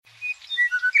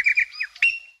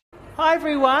Hi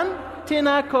everyone,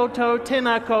 tēnā koutou,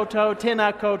 tēnā koutou,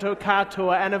 tēnā koutou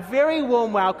katoa, and a very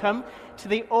warm welcome to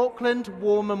the Auckland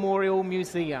War Memorial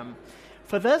Museum.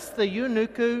 For this, the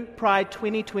Unuku Pride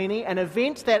 2020, an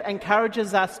event that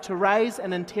encourages us to raise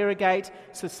and interrogate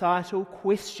societal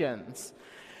questions.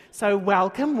 So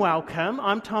welcome.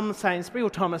 I'm Thomas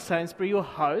Sainsbury, your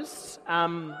host.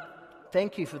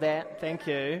 Thank you for that, thank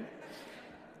you.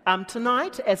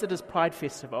 Tonight, as it is Pride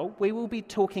Festival, we will be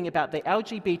talking about the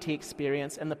LGBT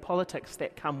experience and the politics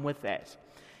that come with that.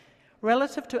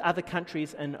 Relative to other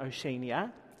countries in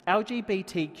Oceania,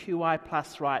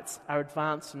 LGBTQI+ rights are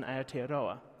advanced in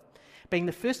Aotearoa, being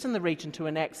the first in the region to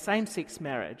enact same-sex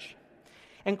marriage.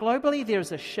 And globally there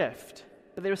is a shift,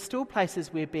 but there are still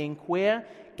places where being queer,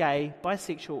 gay,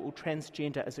 bisexual or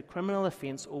transgender is a criminal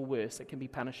offence or worse, it can be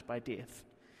punished by death.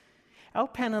 Our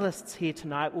panellists here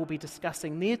tonight will be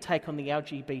discussing their take on the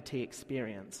LGBT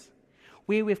experience,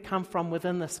 where we've come from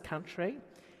within this country,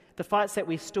 the fights that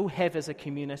we still have as a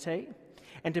community,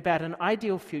 and about an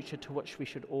ideal future to which we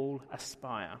should all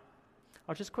aspire.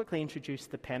 I'll just quickly introduce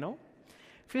the panel.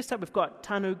 First up, we've got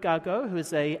Tanu Gago, who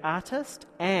is an artist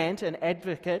and an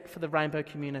advocate for the rainbow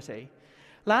community.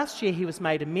 Last year, he was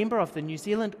made a member of the New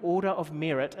Zealand Order of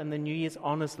Merit in the New Year's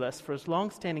Honours List for his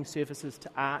long-standing services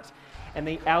to art and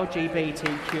the LGBTQI+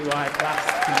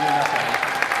 community.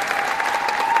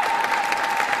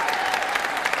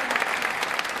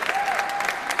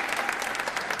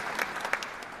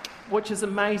 Which is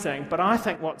amazing, but I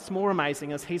think what's more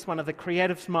amazing is he's one of the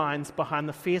creative minds behind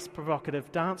the fierce,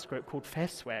 provocative dance group called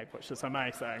FastSwag, which is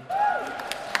amazing.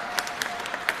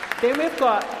 Then we've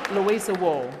got Louisa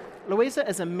Wall. Louisa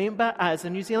is a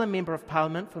New Zealand Member of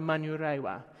Parliament for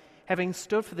Manurewa, having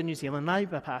stood for the New Zealand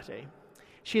Labour Party.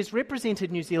 She has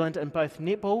represented New Zealand in both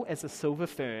netball as a Silver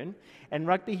Fern and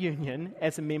rugby union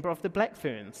as a member of the Black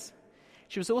Ferns.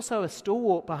 She was also a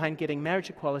stalwart behind getting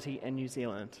marriage equality in New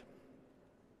Zealand.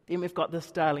 Then we've got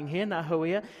this darling here,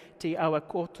 Ngāhuia Te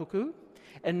Awakotoku.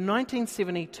 In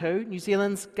 1972, New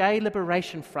Zealand's Gay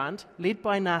Liberation Front, led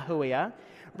by Ngāhuia,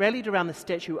 rallied around the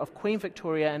statue of Queen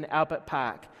Victoria in Albert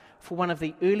Park for one of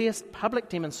the earliest public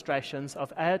demonstrations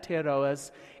of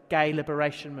Aotearoa's gay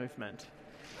liberation movement.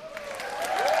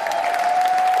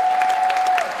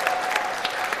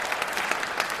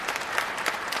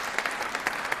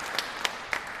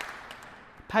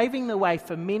 Paving the way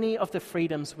for many of the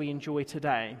freedoms we enjoy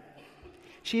today.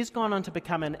 She has gone on to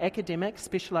become an academic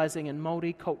specialising in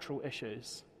Māori cultural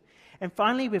issues. And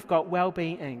finally, we've got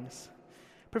Welby Ings.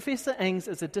 Professor Ings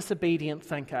is a disobedient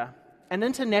thinker, an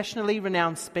internationally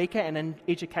renowned speaker and an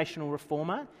educational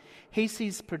reformer. He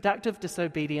sees productive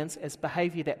disobedience as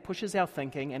behaviour that pushes our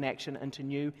thinking and action into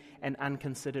new and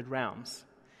unconsidered realms.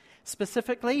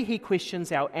 Specifically, he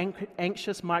questions our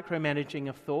anxious micromanaging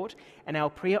of thought and our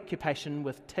preoccupation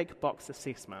with tick box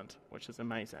assessment, which is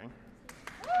amazing.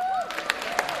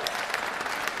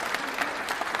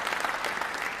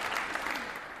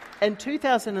 In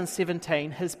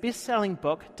 2017, his best-selling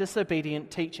book,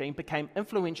 Disobedient Teaching, became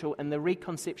influential in the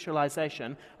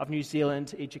reconceptualisation of New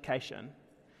Zealand education.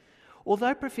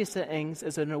 Although Professor Ings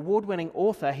is an award-winning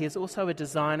author, he is also a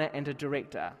designer and a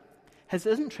director. His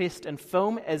interest in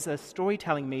film as a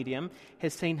storytelling medium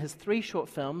has seen his 3 short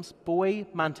films, Boy,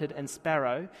 Munted and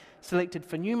Sparrow, selected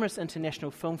for numerous international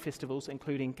film festivals,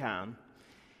 including Cannes.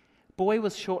 Boy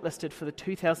was shortlisted for the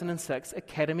 2006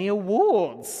 Academy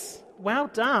Awards. Well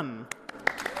done.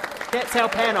 That's our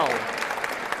panel.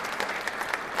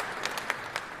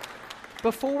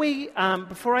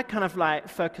 Before I kind of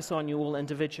focus on you all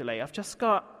individually, I've just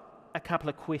got a couple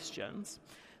of questions.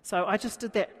 So I just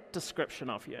did that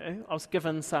description of you. I was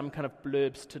given some kind of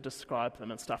blurbs to describe them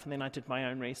and stuff, and then I did my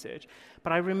own research.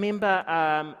 But I remember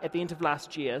at the end of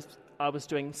last year, I was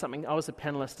doing something, I was a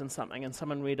panellist in something, and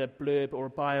someone read a blurb or a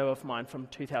bio of mine from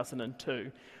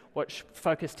 2002, which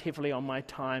focused heavily on my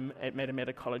time at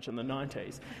Matamata College in the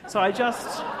 90s. So I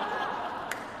just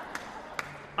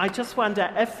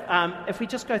wonder if we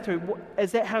just go through,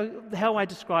 is that how I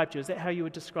described you? Is that how you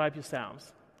would describe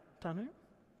yourselves? Tanu?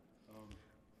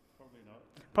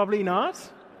 Probably not?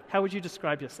 How would you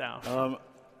describe yourself?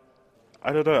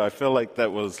 I don't know. I feel like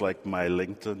that was like my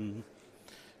LinkedIn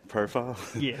profile.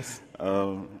 Yes.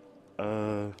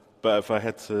 But if I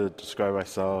had to describe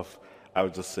myself, I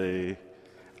would just say,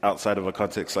 outside of a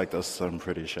context like this, I'm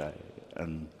pretty shy.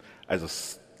 And I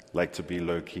just like to be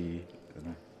low-key.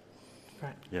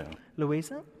 Right. Yeah.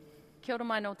 Louisa? Kia ora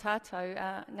mai no tātou,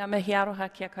 ngā mihi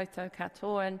aroha kia koutou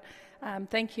katoa, and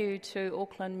thank you to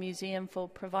Auckland Museum for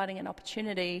providing an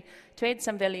opportunity to add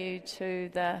some value to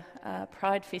the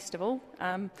Pride Festival.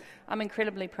 I'm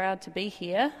incredibly proud to be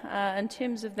here. In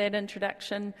terms of that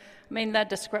introduction, I mean, they're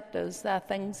descriptors, they're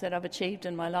things that I've achieved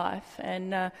in my life,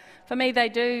 and for me they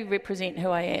do represent who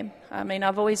I am. I mean,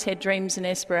 I've always had dreams and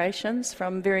aspirations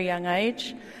from a very young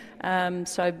age,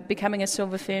 so becoming a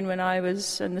Silver Fern when I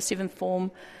was in the 7th form,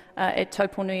 at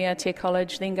Tauponui Aotea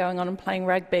College, then going on and playing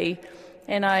rugby,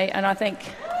 and I think,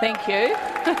 thank you.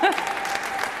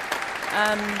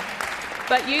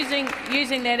 But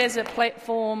using that as a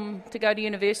platform to go to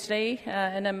university,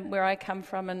 and where I come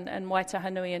from in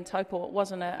Waitahanui and Taupo, it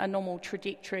wasn't a normal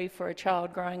trajectory for a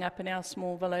child growing up in our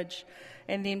small village,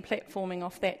 and then platforming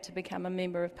off that to become a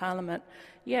Member of Parliament.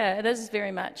 Yeah, it is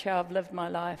very much how I've lived my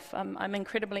life. I'm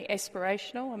incredibly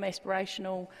aspirational. I'm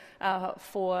aspirational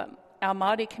for our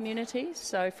Māori communities,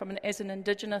 so as an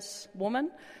Indigenous woman,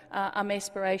 I'm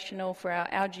aspirational for our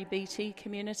LGBT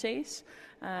communities,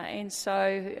 and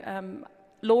so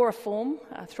law reform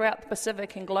throughout the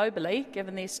Pacific and globally,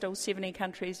 given there's still 70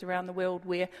 countries around the world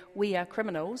where we are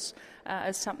criminals,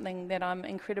 is something that I'm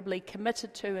incredibly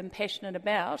committed to and passionate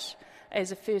about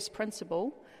as a first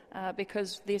principle,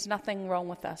 because there's nothing wrong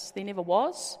with us. There never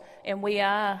was, and we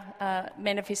are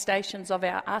manifestations of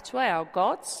our atua, our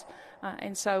gods.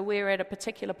 And so we're at a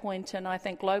particular point in, I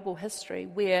think, global history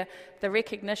where the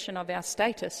recognition of our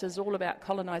status is all about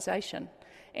colonisation,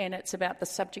 and it's about the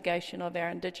subjugation of our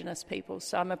Indigenous peoples.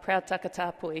 So I'm a proud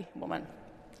Takatapui woman.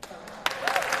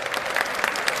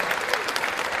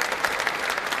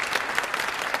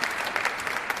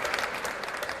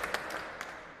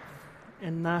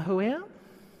 And Nahuea?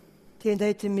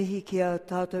 Tēnei te mihi ki a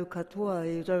tātou katoa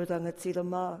I Rauranga Tira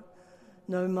Mā.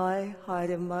 Nau mai,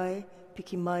 haere mai,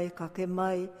 piki mai, kake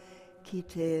mai, ki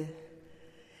te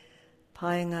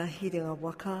paenga hiringa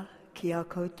waka, ki a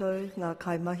koutou, ngā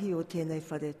kaimahi o tēnei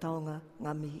whare taonga,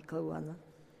 ngā mihi kauana.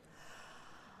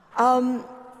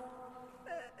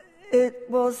 It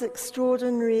was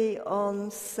extraordinary on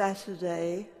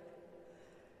Saturday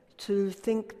to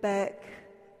think back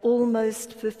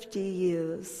almost 50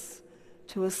 years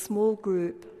to a small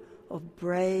group of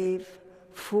brave,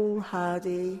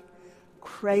 foolhardy,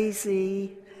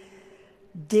 crazy,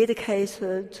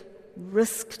 dedicated,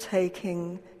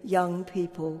 risk-taking young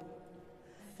people.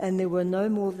 And there were no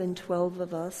more than 12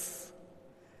 of us.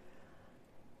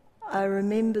 I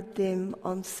remembered them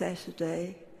on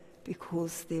Saturday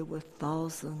because there were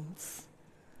thousands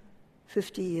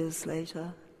 50 years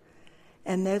later.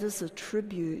 And that is a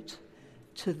tribute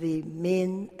to the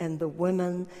men and the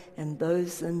women and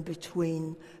those in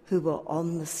between who were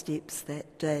on the steps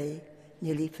that day,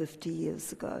 nearly 50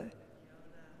 years ago.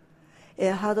 E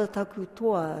hara taku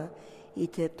toa I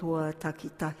te toa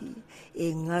takitahi,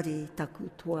 e ngari taku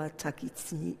toa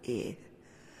takitini e.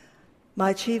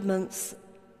 My achievements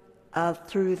are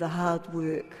through the hard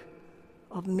work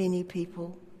of many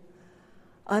people.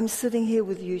 I'm sitting here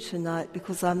with you tonight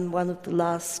because I'm one of the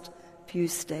last few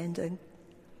standing.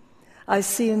 I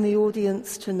see in the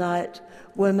audience tonight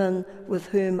women with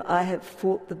whom I have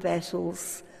fought the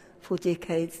battles for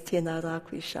decades. Tēnā rā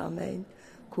koe, Charmaine,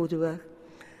 korua,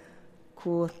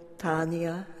 ko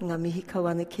Tānia, ngā mihi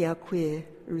kawana ki a koe,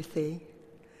 Ruthie.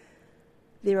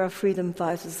 There are freedom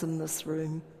fighters in this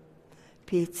room.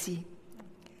 Pēti.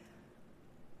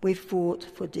 We've fought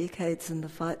for decades and the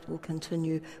fight will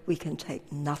continue. We can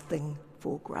take nothing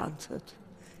for granted.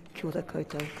 Kia ora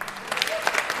koutou.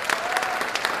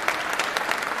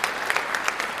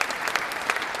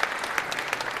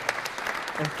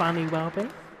 And Whānui Welby?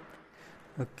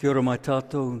 Kia ora mai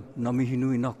tātou, ngā mihi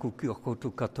nui nāku ki a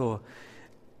koutou katoa.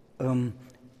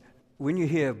 When you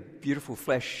hear beautiful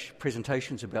flash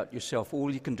presentations about yourself,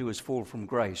 all you can do is fall from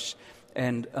grace.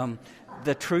 And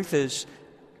the truth is,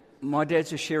 my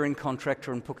dad's a shearing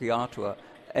contractor in Pukeatua,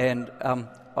 and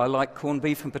I like corned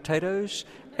beef and potatoes,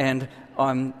 and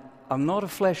I'm not a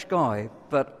flash guy,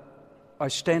 but I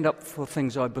stand up for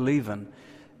things I believe in.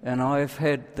 And I've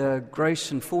had the grace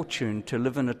and fortune to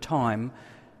live in a time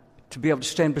to be able to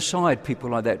stand beside people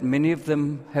like that. Many of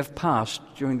them have passed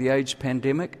during the AIDS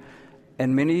pandemic,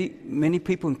 and many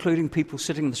people, including people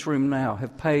sitting in this room now,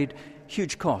 have paid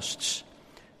huge costs.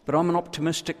 But I'm an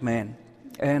optimistic man,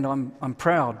 and I'm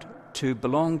proud to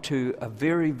belong to a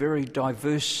very, very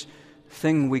diverse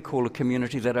thing we call a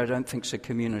community that I don't think is a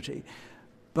community.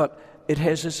 But it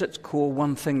has as its core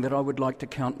one thing that I would like to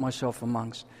count myself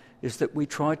amongst, is that we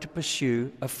try to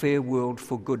pursue a fair world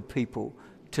for good people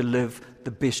to live the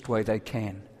best way they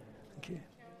can. Thank you.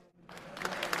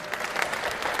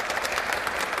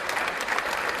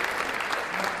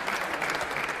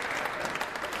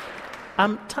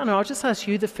 Tanu, I'll just ask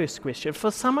you the first question. For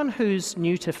someone who's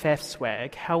new to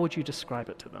FAFSWAG, how would you describe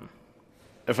it to them?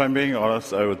 If I'm being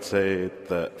honest, I would say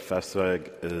that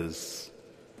FAFSWAG is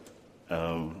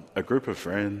a group of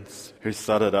friends who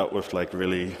started out with like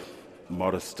really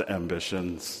modest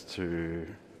ambitions to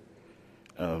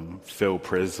feel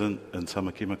present in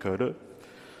Tamaki Makaurau.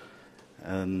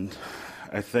 And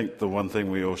I think the one thing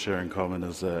we all share in common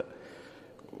is that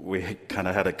we kind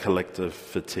of had a collective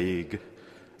fatigue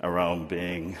around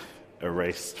being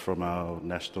erased from our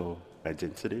national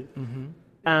identity.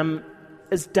 Mm-hmm.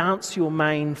 Is dance your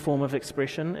main form of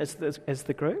expression as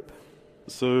the group?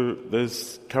 So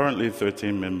there's currently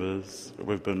 13 members.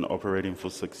 We've been operating for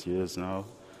 6 years now,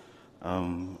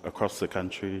 across the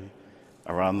country,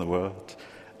 around the world.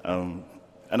 And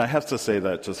I have to say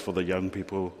that just for the young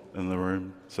people in the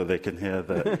room, so they can hear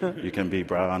that you can be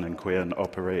brown and queer and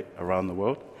operate around the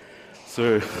world.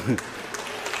 So,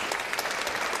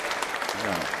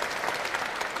 yeah.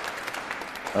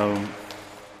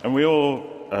 And we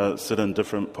all sit in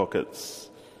different pockets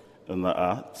in the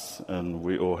arts, and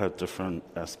we all have different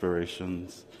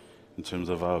aspirations in terms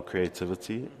of our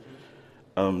creativity.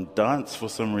 Dance, for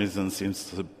some reason, seems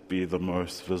to be the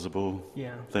most visible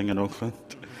thing in Auckland.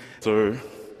 So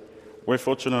we're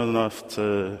fortunate enough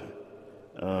to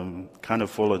kind of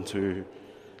fall into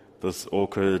this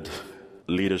awkward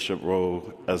leadership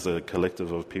role as a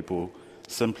collective of people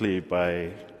simply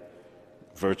by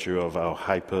virtue of our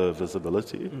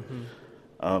hyper-visibility. Mm-hmm.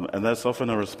 And that's often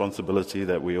a responsibility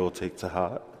that we all take to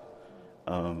heart.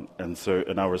 And so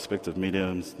in our respective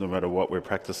mediums, no matter what we're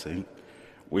practicing,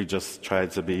 we just try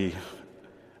to be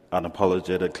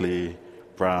unapologetically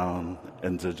brown,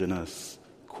 indigenous,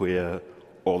 queer,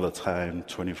 all the time,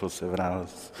 24/7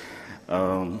 hours.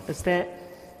 Is that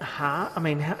hard? I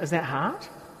mean, is that hard?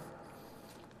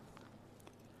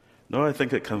 No, I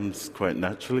think it comes quite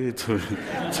naturally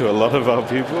to a lot of our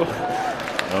people.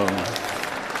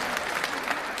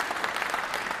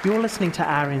 You're listening to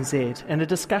RNZ and a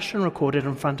discussion recorded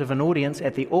in front of an audience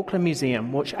at the Auckland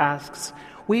Museum which asks,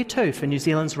 where to for New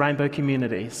Zealand's rainbow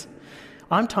communities?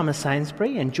 I'm Thomas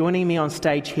Sainsbury, and joining me on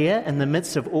stage here in the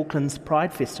midst of Auckland's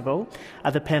Pride Festival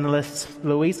are the panellists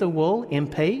Louisa Wool,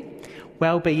 MP,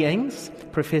 Welby Ings,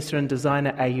 Professor and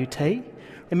Designer AUT,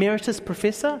 Emeritus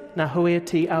Professor Nahuia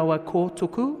Te Awa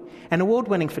Kotuku, and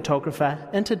award-winning photographer,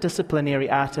 interdisciplinary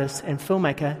artist and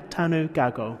filmmaker Tanu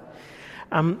Gago.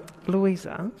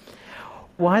 Louisa,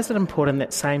 why is it important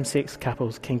that same-sex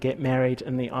couples can get married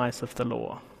in the eyes of the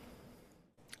law?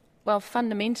 Well,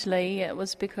 fundamentally, it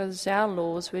was because our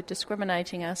laws were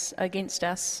discriminating against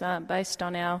us based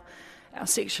on our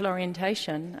sexual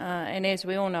orientation. And as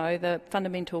we all know, the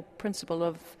fundamental principle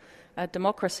of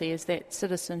democracy is that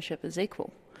citizenship is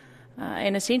equal.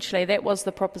 And essentially, that was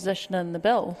the proposition in the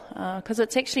bill, because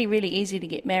it's actually really easy to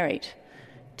get married.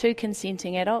 Two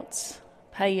consenting adults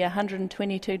pay you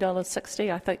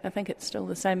 $122.60. I think it's still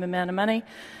the same amount of money.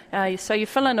 So you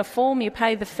fill in a form, you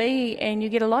pay the fee, and you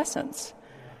get a licence.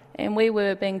 And we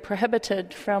were being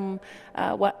prohibited from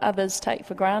what others take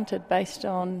for granted based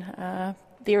on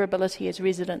their ability as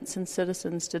residents and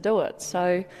citizens to do it.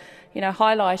 So,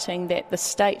 highlighting that the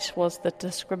state was the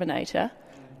discriminator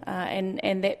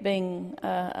and that being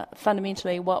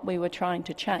fundamentally what we were trying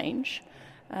to change,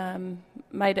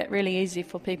 made it really easy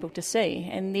for people to see,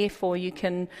 and therefore you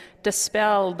can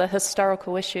dispel the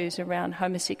historical issues around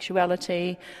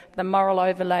homosexuality, the moral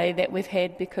overlay that we've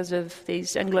had because of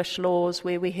these English laws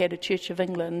where we had a Church of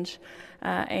England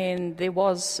and there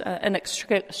was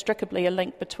inextricably a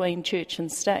link between church and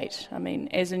state. I mean,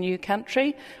 as a new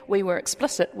country, we were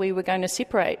explicit, we were going to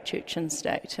separate church and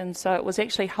state, and so it was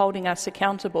actually holding us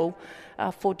accountable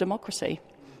for democracy.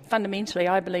 Fundamentally,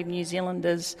 I believe New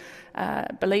Zealanders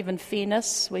believe in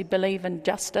fairness, we believe in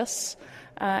justice,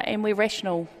 and we're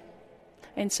rational.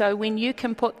 And so when you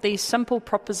can put these simple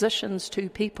propositions to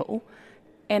people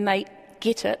and they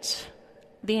get it,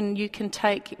 then you can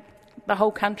take the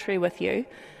whole country with you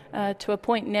to a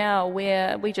point now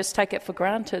where we just take it for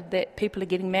granted that people are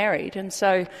getting married. And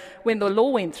so when the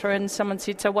law went through and someone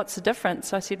said, so what's the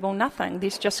difference? I said, well, nothing.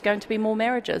 There's just going to be more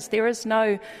marriages. There is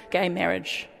no gay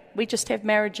marriage. We just have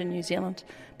marriage in New Zealand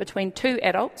between two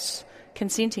adults,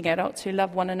 consenting adults who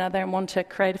love one another and want to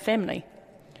create a family.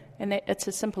 And it's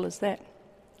as simple as that.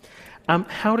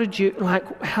 How did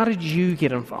you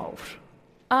get involved?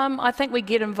 I think we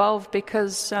get involved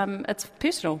because it's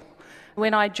personal.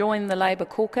 When I joined the Labour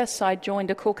caucus, I joined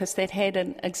a caucus that had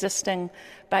an existing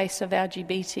base of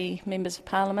LGBT members of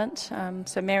Parliament,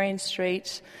 so Marion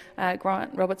Street,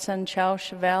 Grant Robertson, Charles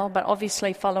Chevelle, but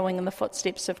obviously following in the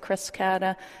footsteps of Chris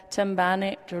Carter, Tim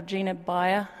Barnett, Georgina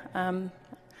Beyer,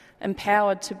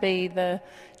 empowered to be the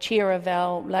chair of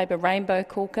our Labour Rainbow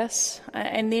Caucus.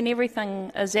 And then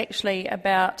everything is actually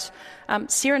about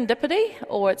serendipity,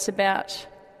 or it's about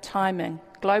timing,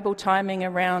 global timing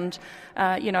around,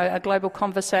 a global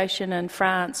conversation in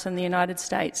France and the United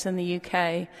States and the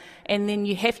UK. And then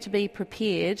you have to be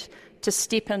prepared to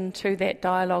step into that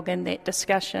dialogue and that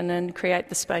discussion and create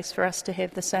the space for us to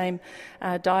have the same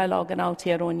dialogue in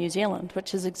Aotearoa New Zealand,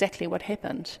 which is exactly what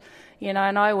happened. And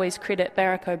I always credit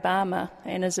Barack Obama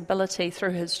and his ability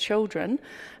through his children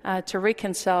to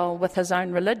reconcile with his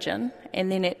own religion,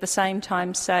 and then at the same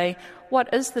time say,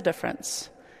 what is the difference?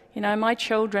 My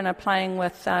children are playing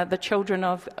with the children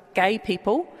of gay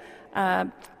people.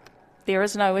 There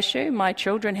is no issue. My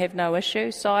children have no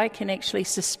issue. So I can actually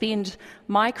suspend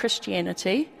my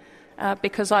Christianity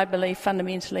because I believe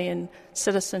fundamentally in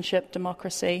citizenship,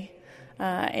 democracy,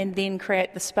 and then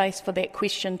create the space for that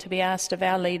question to be asked of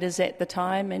our leaders at the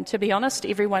time. And to be honest,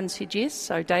 everyone said yes.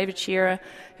 So David Shearer,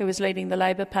 who was leading the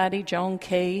Labour Party, John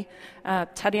Key,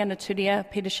 Tariana Turia,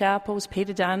 Peter Sharples,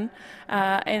 Peter Dunn.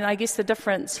 And I guess the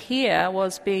difference here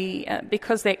was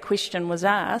because that question was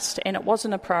asked, and it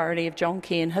wasn't a priority of John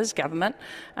Key and his government,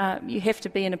 you have to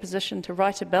be in a position to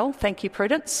write a bill. Thank you,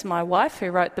 Prudence, my wife, who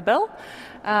wrote the bill.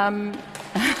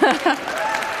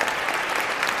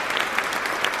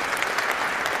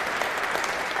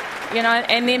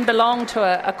 And then belong to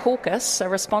a caucus, a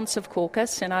responsive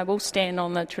caucus, and I will stand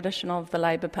on the tradition of the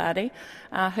Labour Party,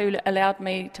 who allowed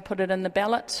me to put it in the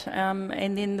ballot.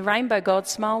 And then the Rainbow God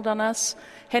smiled on us,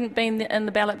 hadn't been in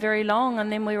the ballot very long,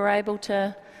 and then we were able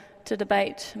to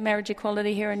debate marriage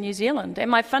equality here in New Zealand. And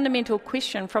my fundamental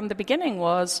question from the beginning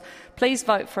was, please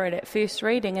vote for it at first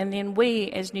reading, and then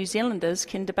we as New Zealanders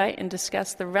can debate and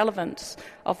discuss the relevance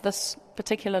of this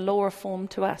particular law reform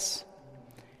to us.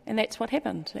 And that's what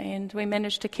happened. And we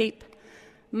managed to keep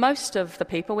most of the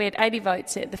people. We had 80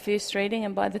 votes at the first reading,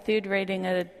 and by the third reading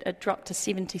it dropped to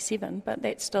 77. But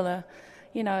that's still a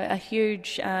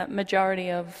huge majority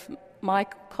of my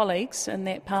colleagues in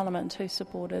that parliament who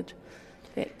supported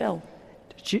that bill.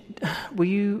 Were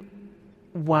you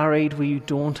worried? Were you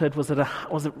daunted? Was it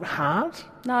hard?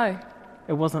 No.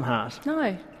 It wasn't hard?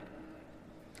 No.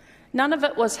 None of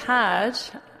it was hard.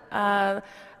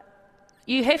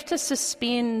 You have to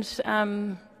suspend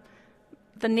the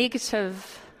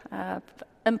negative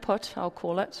input, I'll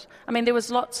call it. I mean, there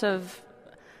was lots of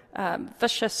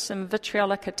vicious and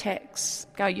vitriolic attacks.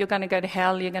 You're going to go to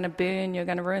hell, you're going to burn, you're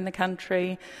going to ruin the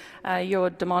country,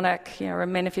 you're demonic, you're a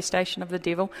manifestation of the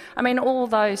devil. I mean, all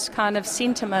those kind of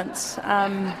sentiments.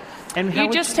 And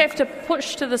you just have to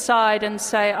push to the side and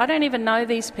say, I don't even know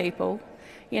these people.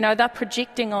 They're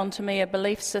projecting onto me a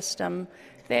belief system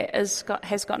that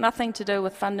has got nothing to do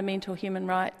with fundamental human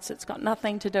rights. It's got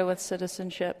nothing to do with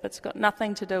citizenship. It's got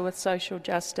nothing to do with social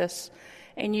justice.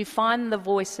 And you find the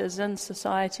voices in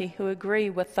society who agree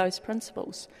with those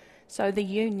principles. So the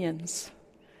unions,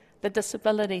 the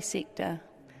disability sector,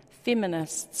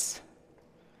 feminists,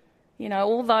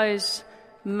 all those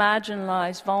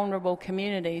marginalised, vulnerable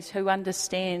communities who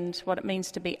understand what it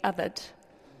means to be othered.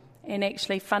 And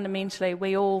actually, fundamentally,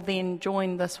 we all then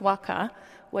joined this waka,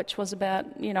 which was about,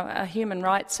 a human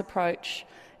rights approach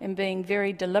and being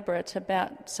very deliberate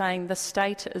about saying the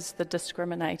state is the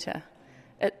discriminator.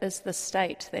 It is the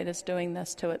state that is doing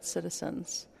this to its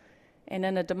citizens. And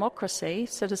in a democracy,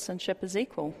 citizenship is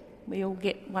equal. We all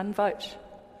get one vote.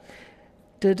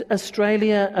 Did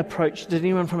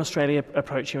anyone from Australia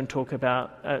approach you and talk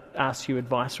about, ask you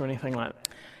advice or anything like that?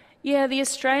 Yeah, the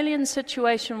Australian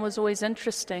situation was always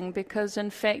interesting because,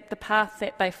 in fact, the path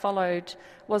that they followed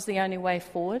was the only way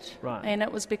forward. Right. And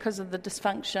it was because of the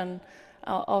dysfunction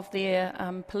of their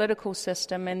political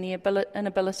system and the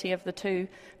inability of the two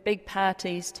big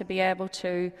parties to be able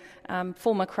to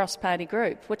form a cross-party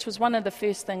group, which was one of the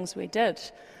first things we did.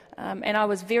 And I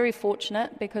was very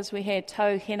fortunate because we had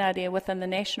Tau Henare within the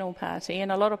National Party,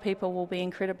 and a lot of people will be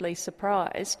incredibly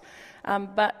surprised.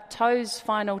 But Tau's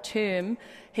final term,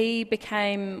 he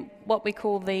became what we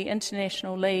call the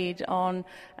international lead on...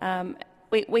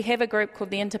 We have a group called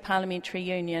the Interparliamentary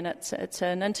Union. It's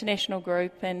an international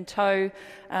group, and Tau,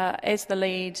 as the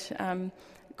lead,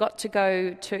 got to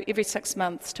go to every 6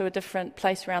 months to a different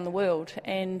place around the world.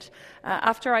 And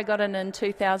after I got in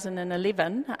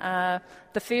 2011,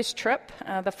 the first trip,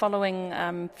 the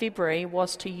following February,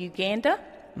 was to Uganda.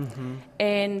 Mm-hmm.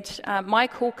 And my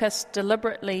caucus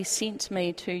deliberately sent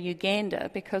me to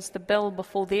Uganda because the bill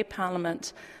before their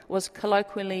parliament was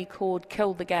colloquially called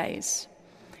Kill the Gays.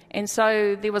 And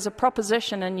so there was a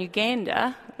proposition in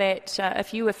Uganda that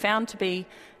if you were found to be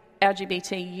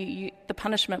LGBT, the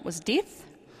punishment was death.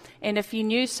 And if you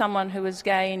knew someone who was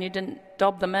gay and you didn't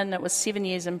dob them in, it was 7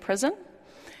 years in prison.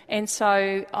 And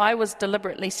so I was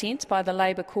deliberately sent by the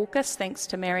Labour caucus, thanks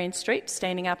to Marion Streep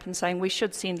standing up and saying we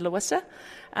should send Louisa.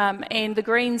 And the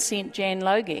Greens sent Jan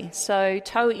Logie. So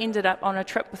Tau ended up on a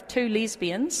trip with 2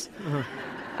 lesbians.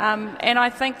 And I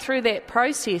think through that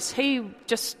process, he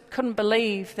just couldn't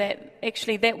believe that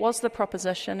actually that was the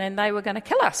proposition and they were going to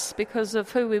kill us because of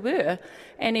who we were.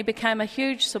 And he became a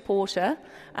huge supporter.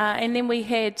 And then we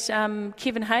had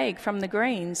Kevin Haig from the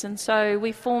Greens. And so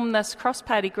we formed this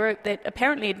cross-party group that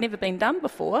apparently had never been done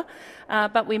before,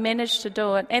 but we managed to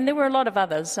do it. And there were a lot of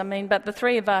others, but the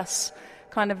 3 of us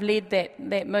kind of led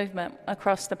that movement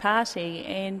across the party,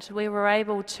 and we were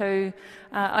able to,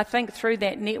 I think through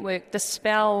that network,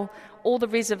 dispel all the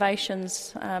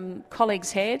reservations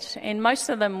colleagues had, and most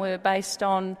of them were based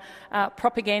on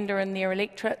propaganda in their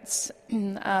electorates.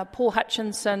 Paul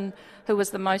Hutchinson, who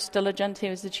was the most diligent, he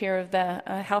was the chair of the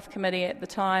Health Committee at the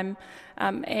time,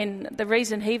 and the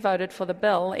reason he voted for the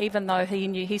bill, even though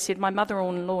he said, my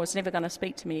mother-in-law is never going to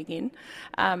speak to me again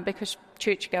because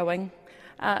church-going,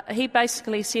 he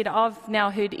basically said, I've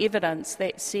now heard evidence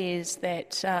that says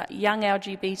that young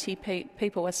LGBT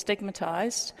people are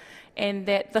stigmatised and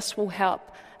that this will help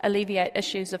alleviate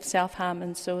issues of self-harm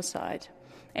and suicide.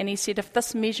 And he said, if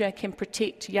this measure can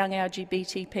protect young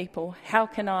LGBT people, how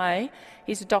can I,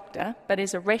 he's a doctor, but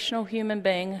as a rational human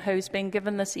being who's been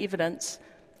given this evidence,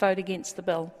 vote against the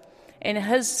bill? And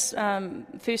his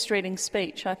first reading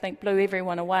speech, I think, blew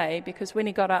everyone away, because when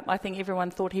he got up, I think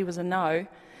everyone thought he was a no.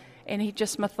 And he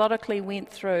just methodically went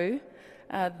through,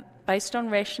 based on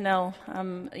rationale,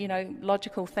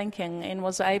 logical thinking, and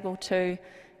was able to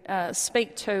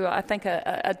speak to, I think,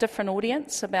 a different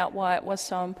audience about why it was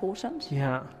so important.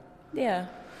 Yeah. Yeah.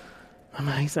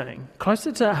 Amazing.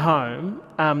 Closer to home,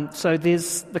 so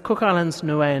there's the Cook Islands,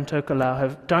 Niue and Tokelau,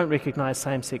 who don't recognise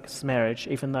same-sex marriage,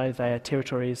 even though they are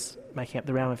territories making up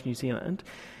the realm of New Zealand.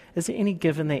 Is there any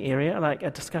give in that area? Like, are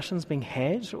discussions being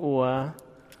had, or...?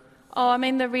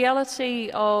 The reality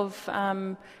of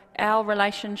our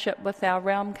relationship with our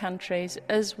realm countries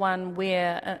is one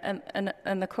where,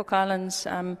 in the Cook Islands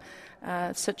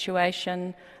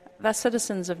situation, they're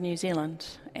citizens of New Zealand,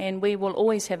 and we will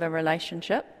always have a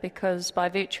relationship because by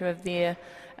virtue of their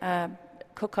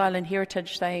Cook Island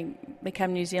heritage, they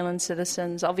become New Zealand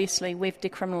citizens. Obviously, we've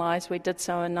decriminalised, we did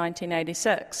so in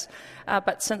 1986,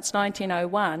 but since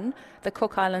 1901, the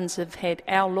Cook Islands have had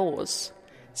our laws.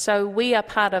 So we are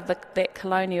part of that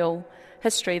colonial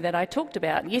history that I talked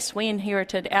about. Yes, we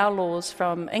inherited our laws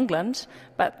from England,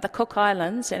 but the Cook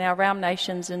Islands and our realm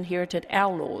nations inherited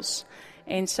our laws.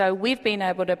 And so we've been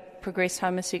able to progress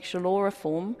homosexual law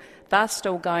reform. They're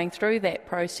still going through that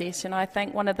process, and I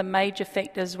think one of the major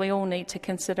factors we all need to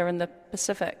consider in the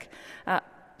Pacific,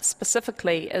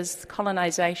 specifically, is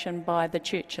colonisation by the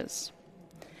churches.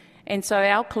 And so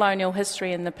our colonial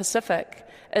history in the Pacific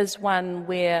is one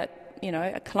where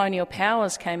colonial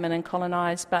powers came in and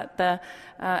colonised, but the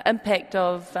impact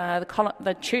of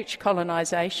the church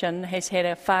colonisation has had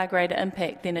a far greater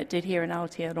impact than it did here in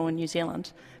Aotearoa, New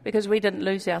Zealand, because we didn't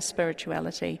lose our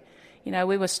spirituality.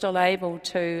 We were still able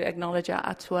to acknowledge our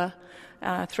atua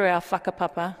through our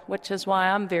whakapapa, which is why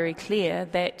I'm very clear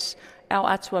that our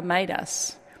atua made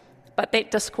us. But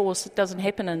that discourse doesn't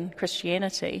happen in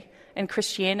Christianity. In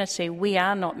Christianity, we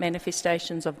are not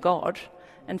manifestations of God.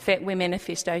 In fact, we're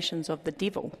manifestations of the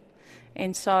devil.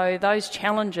 And so those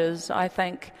challenges, I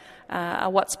think, are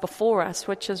what's before us,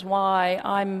 which is why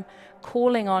I'm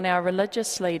calling on our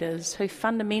religious leaders who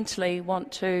fundamentally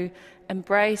want to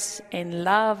embrace and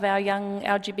love our young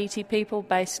LGBT people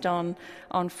based on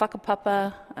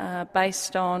whakapapa,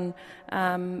 based on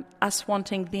us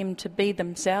wanting them to be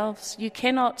themselves. You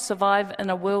cannot survive in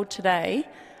a world today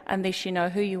unless you know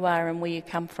who you are and where you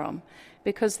come from.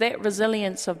 Because that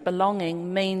resilience of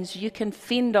belonging means you can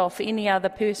fend off any other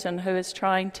person who is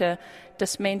trying to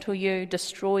dismantle you,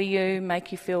 destroy you,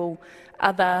 make you feel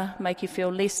other, make you feel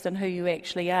less than who you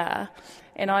actually are.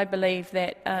 And I believe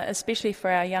that, especially for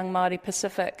our young Māori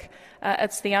Pacific,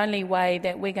 it's the only way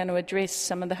that we're going to address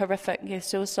some of the horrific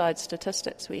suicide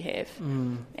statistics we have.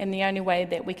 And the only way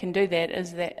that we can do that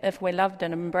is that if we're loved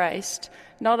and embraced,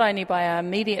 not only by our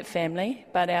immediate family,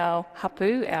 but our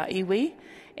hapu, our iwi.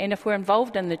 And if we're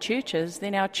involved in the churches,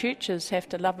 then our churches have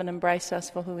to love and embrace us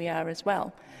for who we are as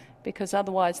well. Because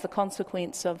otherwise the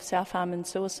consequence of self-harm and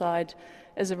suicide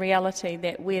is a reality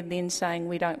that we're then saying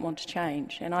we don't want to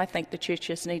change. And I think the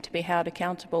churches need to be held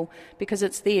accountable because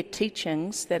it's their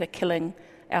teachings that are killing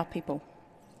our people.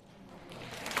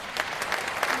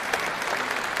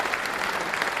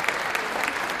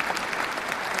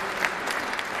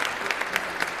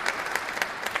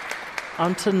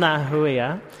 onto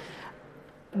Ngāhuia.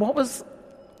 What was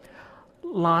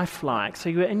life like? So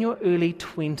you were in your early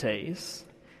 20s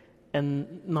in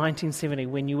 1970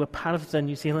 when you were part of the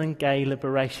New Zealand Gay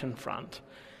Liberation Front.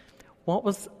 What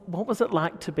was it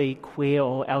like to be queer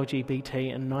or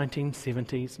LGBT in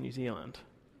 1970s New Zealand?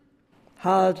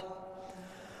 Hard.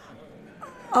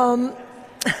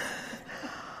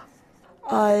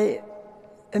 I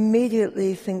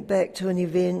immediately think back to an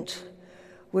event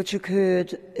which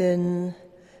occurred in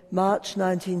March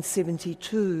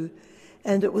 1972,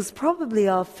 and it was probably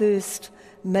our first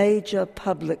major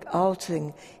public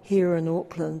outing here in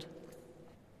Auckland.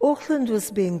 Auckland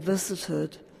was being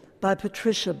visited by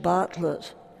Patricia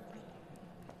Bartlett,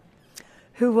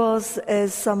 who was,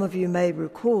 as some of you may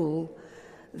recall,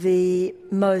 the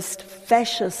most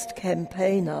fascist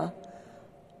campaigner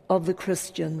of the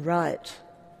Christian right.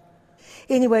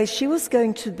 Anyway, she was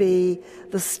going to be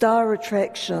the star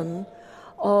attraction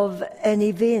of an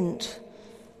event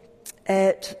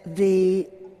at the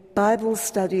Bible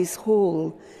Studies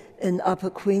Hall in Upper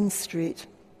Queen Street.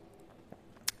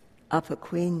 Upper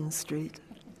Queen Street.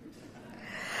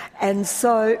 And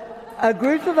so a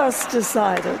group of us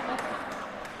decided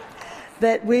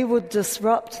that we would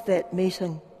disrupt that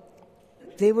meeting.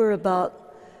 There were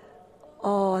about,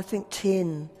 I think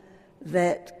 10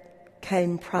 that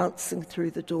came prancing through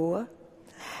the door.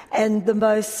 And the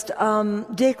most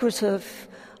decorative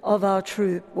of our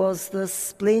troupe was this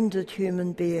splendid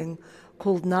human being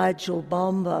called Nigel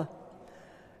Bomber,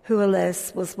 who,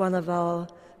 alas, was one of our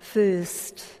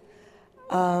first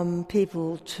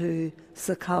people to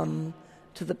succumb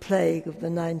to the plague of the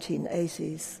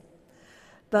 1980s.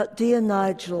 But dear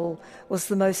Nigel was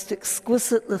the most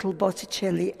exquisite little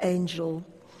Botticelli angel,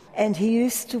 and he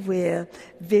used to wear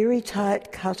very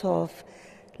tight cut-off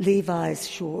Levi's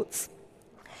shorts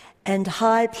and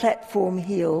high platform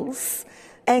heels,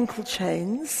 ankle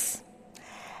chains,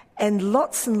 and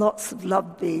lots of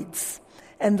love beads,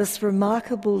 and this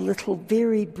remarkable little,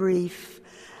 very brief,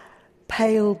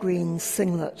 pale green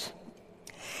singlet.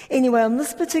 Anyway, on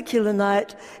this particular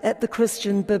night at the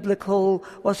Christian Biblical,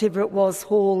 whatever it was,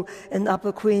 hall in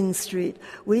Upper Queen Street,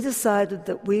 we decided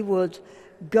that we would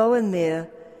go in there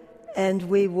and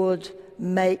we would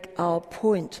make our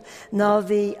point. Now,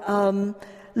 the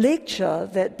lecture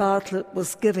that Bartlett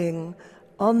was giving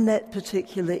on that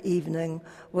particular evening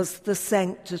was the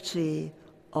sanctity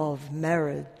of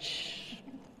marriage.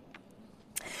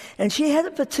 And she had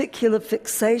a particular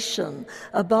fixation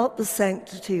about the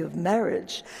sanctity of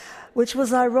marriage, which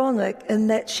was ironic in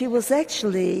that she was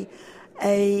actually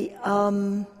a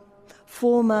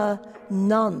former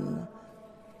nun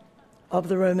of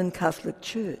the Roman Catholic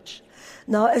Church.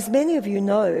 Now, as many of you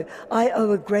know, I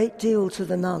owe a great deal to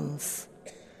the nuns,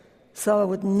 so I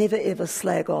would never ever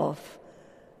slag off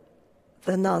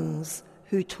the nuns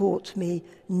who taught me,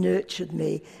 nurtured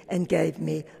me, and gave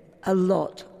me a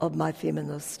lot of my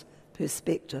feminist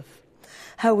perspective.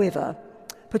 However,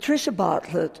 Patricia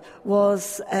Bartlett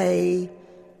was a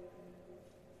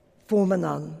former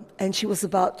nun, and she was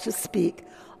about to speak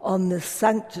on the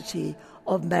sanctity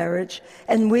of marriage,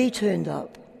 and we turned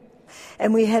up.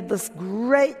 And we had this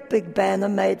great big banner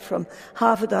made from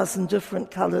half a dozen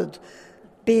different coloured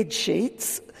bed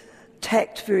sheets,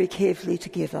 tacked very carefully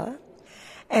together,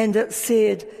 and it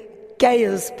said, "Gay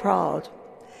is proud."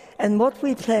 And what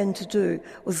we planned to do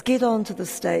was get onto the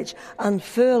stage,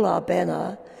 unfurl our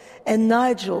banner, and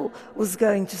Nigel was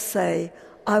going to say,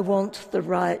 "I want the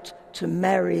right to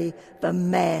marry the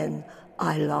man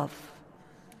I love."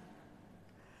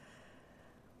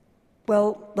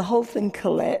 Well, the whole thing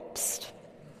collapsed.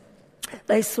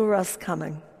 They saw us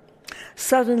coming.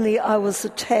 Suddenly I was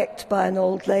attacked by an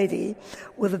old lady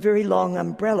with a very long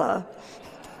umbrella,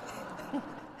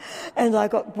 and I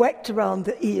got whacked around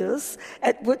the ears,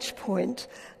 at which point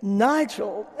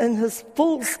Nigel, in his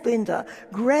full splendour,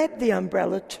 grabbed the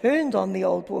umbrella, turned on the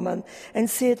old woman and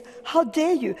said, "How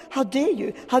dare you, how dare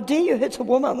you, how dare you hit a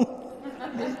woman?"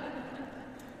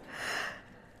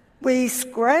 We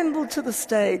scrambled to the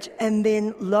stage, and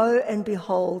then, lo and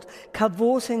behold,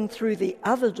 cavorting through the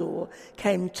other door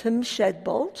came Tim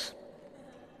Shadbolt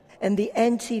and the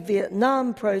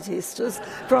anti-Vietnam protesters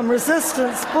from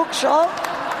Resistance Bookshop,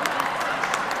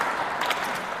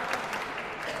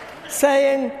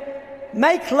 saying,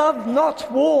 "Make love,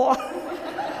 not war."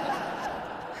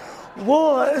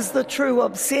 War is the true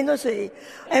obscenity.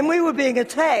 And we were being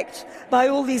attacked by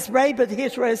all these rabid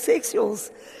heterosexuals.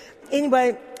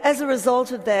 Anyway, as a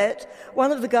result of that,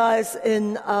 one of the guys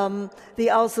in the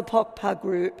Alsapokpa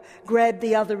group grabbed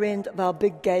the other end of our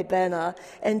big gay banner,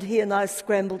 and he and I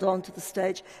scrambled onto the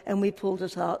stage, and we pulled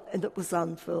it out, and it was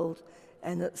unfurled,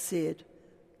 and it said,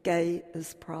 gay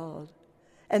is proud.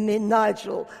 And then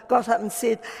Nigel got up and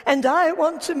said, and I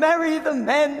want to marry the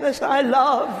man that I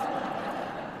love.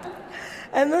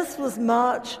 And this was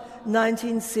March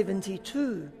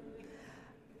 1972.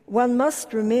 One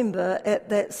must remember at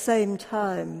that same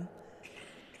time,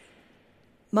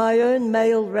 my own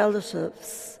male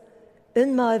relatives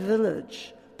in my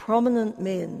village, prominent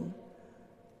men,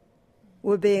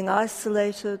 were being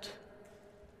isolated,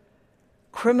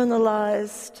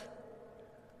 criminalized,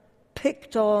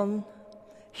 picked on,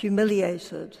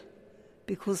 humiliated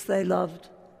because they loved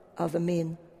other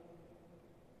men.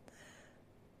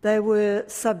 They were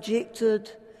subjected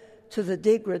to the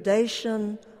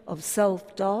degradation of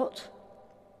self-doubt,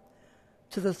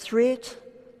 to the threat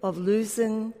of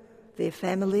losing their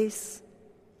families,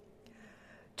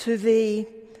 to the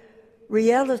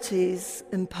realities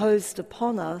imposed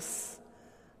upon us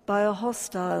by a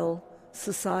hostile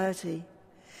society.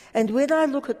 And when I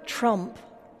look at Trump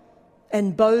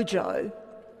and Bojo,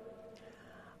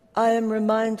 I am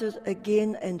reminded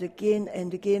again and again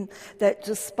and again that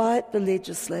despite the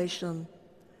legislation,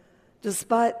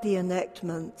 despite the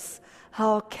enactments,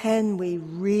 how can we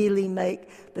really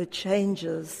make the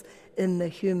changes in the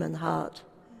human heart?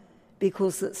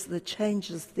 Because it's the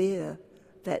changes there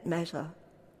that matter.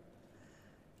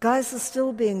 Guys are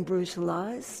still being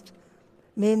brutalized,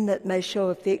 men that may show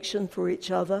affection for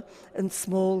each other in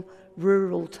small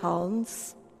rural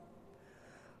towns.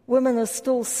 Women are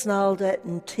still snarled at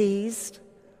and teased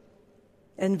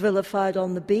and vilified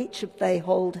on the beach if they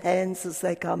hold hands as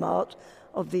they come out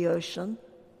of the ocean.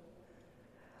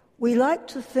 We like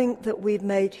to think that we've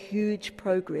made huge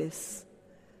progress.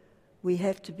 We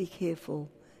have to be careful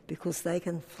because they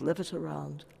can flip it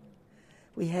around.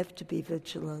 We have to be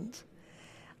vigilant.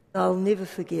 I'll never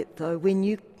forget, though, when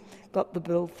you got the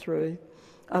bill through,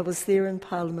 I was there in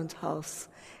Parliament House,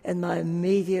 and my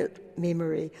immediate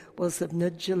memory was of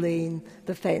Nidjalene,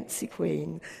 the fancy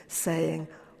queen, saying,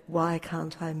 "Why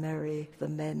can't I marry the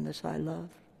man that I love?"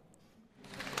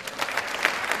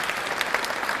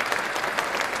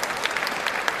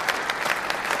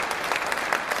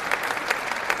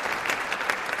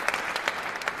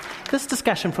 This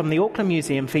discussion from the Auckland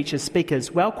Museum features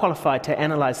speakers well qualified to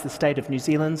analyse the state of New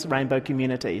Zealand's rainbow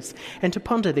communities and to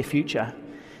ponder their future.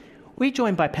 We're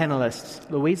joined by panellists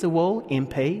Louisa Wall,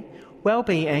 MP,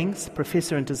 Welby Ings,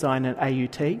 Professor in Design at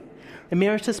AUT,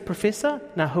 Emeritus Professor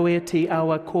Nahuia Te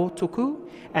Awa Kotuku,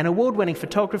 and award-winning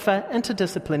photographer,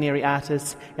 interdisciplinary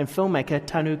artist and filmmaker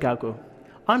Tanu Gagu.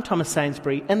 I'm Thomas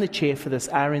Sainsbury and the chair for this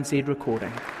RNZ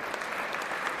recording.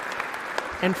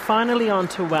 And finally on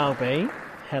to Welby.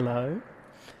 Hello.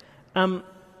 I'm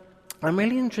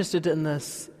really interested in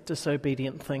this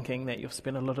disobedient thinking that you've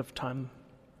spent a lot of time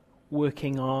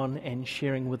working on and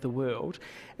sharing with the world.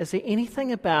 Is there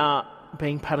anything about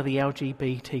being part of the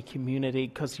LGBT community,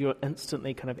 because you're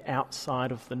instantly kind of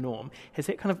outside of the norm, has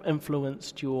that kind of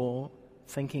influenced your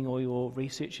thinking or your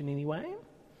research in any way?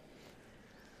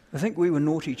 I think we were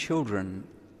naughty children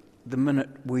the minute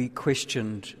we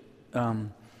questioned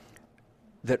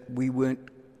that we weren't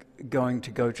going to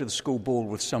go to the school ball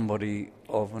with somebody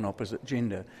of an opposite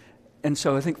gender. And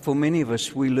so I think for many of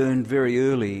us, we learned very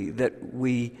early that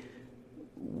we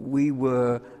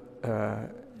were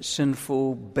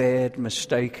sinful, bad,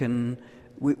 mistaken.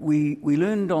 We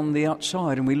learned on the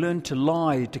outside, and we learned to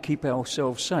lie to keep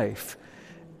ourselves safe.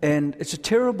 And it's a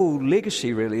terrible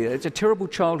legacy, really. It's a terrible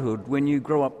childhood when you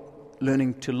grow up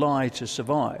learning to lie to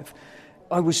survive.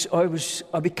 I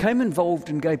became involved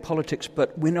in gay politics,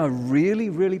 but when I really,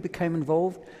 really became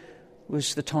involved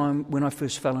was the time when I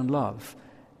first fell in love.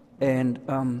 And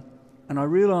I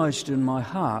realised in my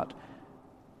heart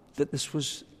that this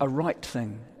was a right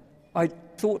thing. I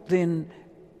thought then,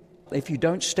 if you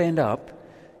don't stand up,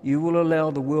 you will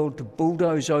allow the world to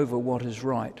bulldoze over what is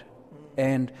right.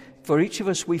 And for each of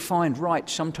us, we find right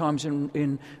sometimes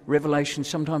in Revelation,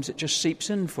 sometimes it just seeps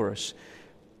in for us.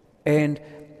 And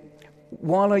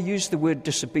while I use the word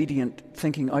disobedient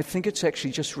thinking, I think it's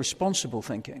actually just responsible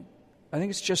thinking. I think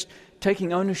it's just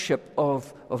taking ownership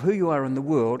of who you are in the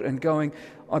world and going,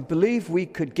 I believe we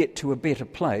could get to a better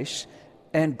place,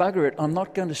 and bugger it, I'm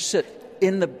not going to sit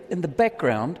in the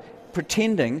background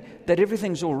pretending that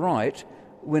everything's all right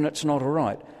when it's not all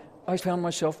right. I found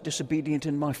myself disobedient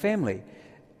in my family.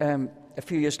 A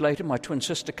few years later, my twin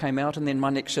sister came out, and then my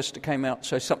next sister came out,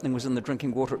 so something was in the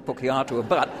drinking water at Pukeatua.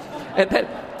 But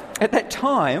at that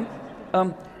time,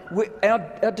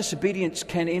 our disobedience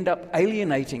can end up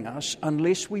alienating us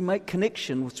unless we make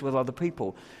connections with other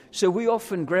people. So we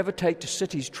often gravitate to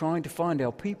cities trying to find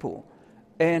our people.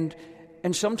 And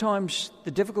sometimes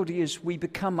the difficulty is we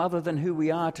become other than who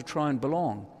we are to try and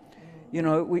belong. You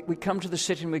know, we come to the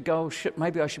city and we go, oh, shit,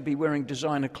 maybe I should be wearing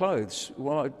designer clothes.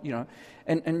 Well, you know,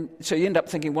 and so you end up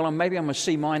thinking, well, maybe I'm a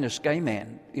C- gay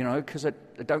man, you know, because I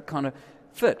don't kind of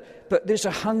fit. But there's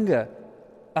a hunger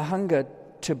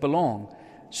to belong.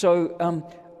 So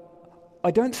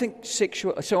I don't think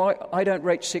I don't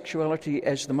rate sexuality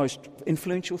as the most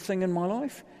influential thing in my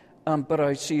life, but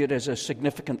I see it as a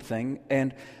significant thing.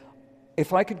 And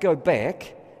if I could go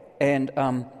back and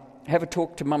have a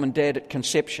talk to mum and dad at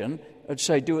conception, I'd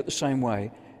say do it the same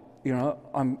way. You know,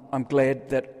 I'm glad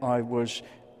that I was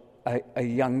a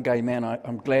young gay man.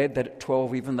 I'm glad that at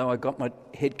 12, even though I got my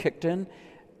head kicked in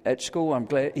at school, I'm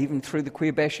glad even through the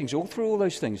queer bashings, through all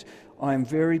those things, I am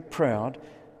very proud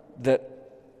that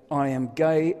I am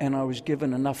gay and I was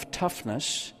given enough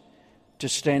toughness to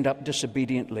stand up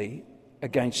disobediently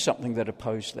against something that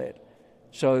opposed that.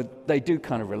 So they do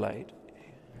kind of relate.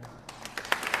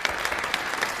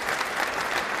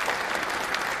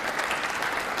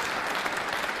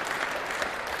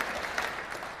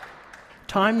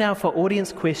 Time now for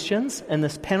audience questions in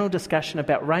this panel discussion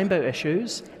about rainbow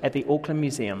issues at the Auckland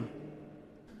Museum.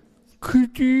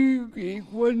 Could you,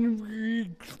 one of you,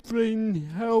 explain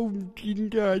how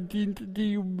gender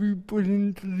identity will be put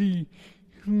into the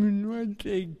Human Rights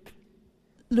Act?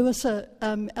 Louisa,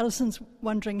 Alison's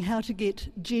wondering how to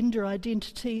get gender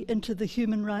identity into the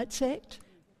Human Rights Act.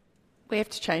 We have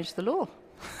to change the law.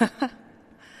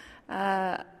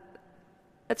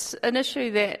 It's an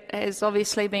issue that has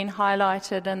obviously been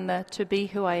highlighted in the To Be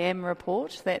Who I Am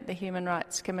report that the Human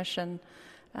Rights Commission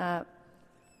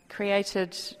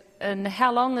created. And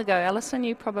how long ago, Alison?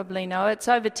 You probably know. It's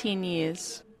over 10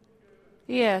 years.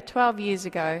 Yeah, 12 years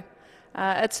ago.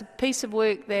 It's a piece of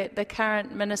work that the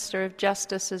current Minister of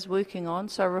Justice is working on,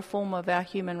 so reform of our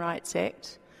Human Rights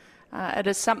Act. It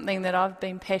is something that I've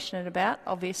been passionate about,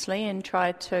 obviously, and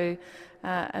tried to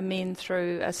amend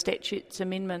through a statutes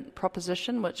amendment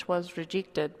proposition, which was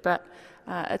rejected. But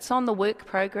it's on the work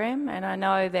program, and I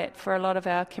know that for a lot of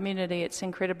our community it's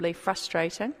incredibly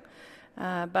frustrating.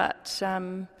 But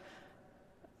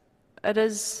it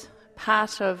is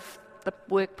part of the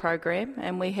work program,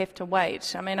 and we have to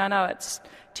wait. I mean, I know it's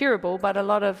terrible, but a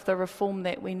lot of the reform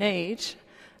that we need,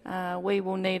 we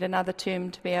will need another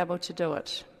term to be able to do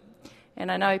it.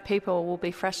 And I know people will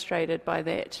be frustrated by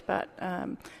that, but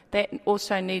that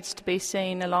also needs to be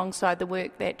seen alongside the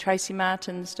work that Tracy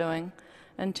Martin's doing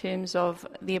in terms of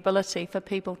the ability for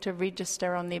people to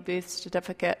register on their birth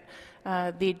certificate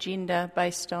their gender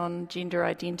based on gender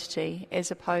identity,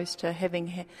 as opposed to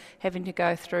having to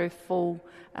go through full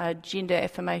gender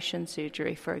affirmation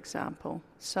surgery, for example.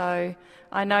 So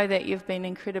I know that you've been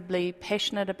incredibly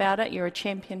passionate about it. You're a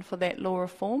champion for that law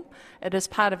reform. It is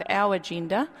part of our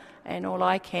agenda, and all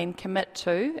I can commit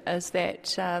to is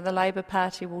that the Labour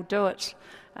Party will do it.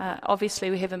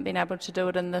 Obviously, we haven't been able to do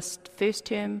it in this first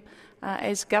term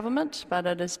as government, but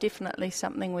it is definitely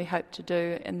something we hope to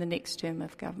do in the next term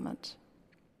of government.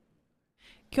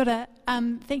 Kia ora.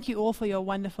 Thank you all for your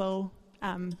wonderful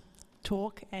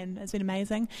talk, and it's been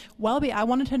amazing. Welby, I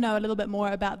wanted to know a little bit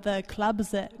more about the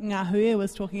clubs that Ngāhui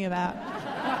was talking about.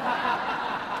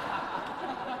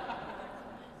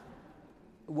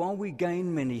 While we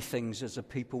gain many things as a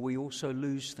people, we also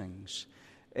lose things.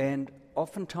 And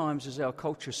oftentimes, as our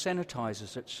culture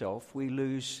sanitises itself, we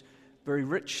lose very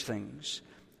rich things.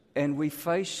 And we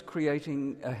face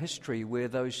creating a history where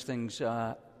those things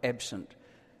are absent.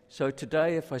 So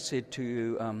today, if I said to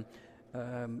you,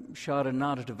 Shara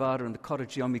Nara Tavara in the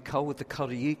cottage Yomi Ko with the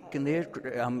Kariik in there,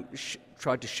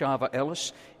 tried to Shava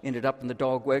Alice, ended up in the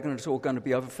dog wagon, and it's all going to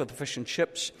be over for the fish and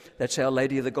chips. That's Our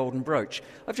Lady of the Golden Brooch.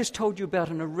 I've just told you about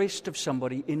an arrest of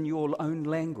somebody in your own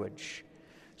language.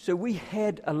 So we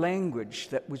had a language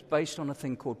that was based on a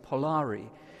thing called Polari,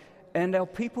 and our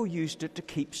people used it to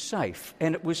keep safe.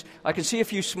 And it was, I can see a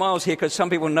few smiles here because some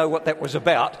people know what that was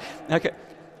about. Okay,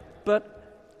 but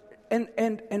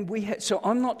and we had, so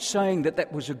I'm not saying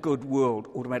that was a good world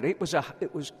automatically.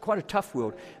 It was quite a tough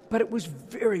world, but it was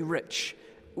very rich.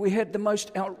 We had the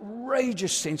most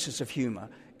outrageous senses of humour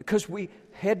because we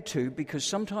had to, because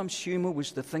sometimes humour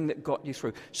was the thing that got you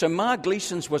through. So Mar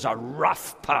Gleeson's was a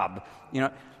rough pub, you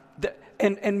know.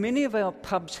 And many of our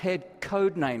pubs had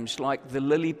code names like the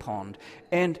Lily Pond.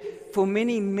 And for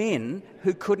many men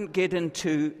who couldn't get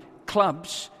into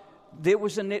clubs, there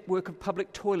was a network of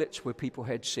public toilets where people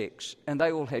had sex, and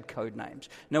they all had code names.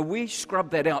 Now, we scrub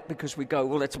that out because we go,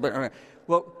 well, that's a bit...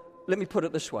 Well, let me put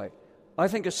it this way. I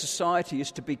think a society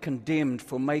is to be condemned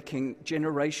for making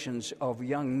generations of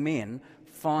young men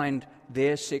find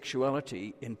their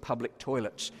sexuality in public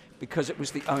toilets because it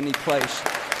was the only place...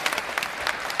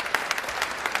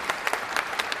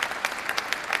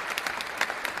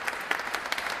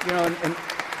 You know,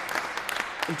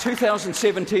 in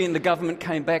 2017, the government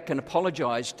came back and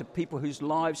apologised to people whose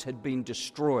lives had been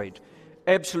destroyed,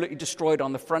 absolutely destroyed,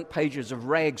 on the front pages of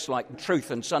rags like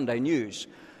Truth and Sunday News.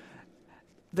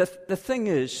 The thing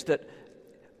is that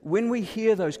when we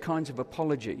hear those kinds of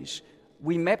apologies,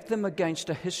 we map them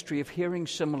against a history of hearing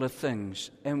similar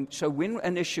things. And so when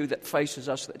an issue that faces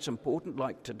us that's important,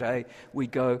 like today, we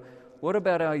go, what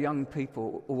about our young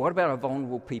people, or what about our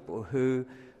vulnerable people who,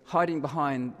 hiding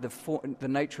behind the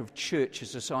nature of church,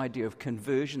 is this idea of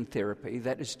conversion therapy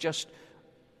that is just,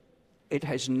 it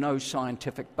has no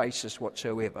scientific basis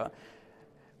whatsoever.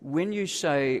 When you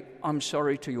say, I'm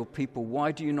sorry to your people,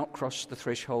 why do you not cross the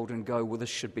threshold and go, well, this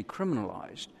should be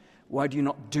criminalised? Why do you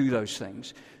not do those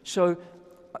things? So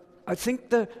I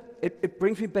think it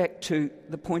brings me back to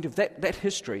the point of that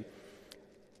history.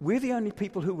 We're the only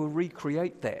people who will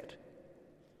recreate that.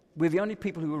 We're the only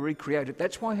people who will recreate it.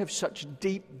 That's why I have such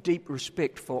deep, deep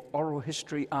respect for oral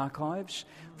history archives,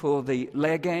 for the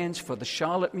Lagans, for the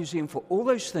Charlotte Museum, for all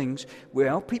those things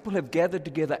where our people have gathered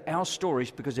together our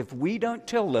stories, because if we don't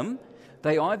tell them,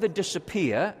 they either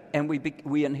disappear and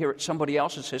we inherit somebody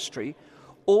else's history,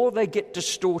 or they get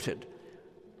distorted.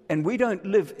 And we don't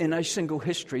live in a single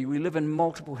history, we live in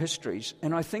multiple histories.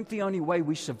 And I think the only way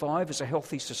we survive as a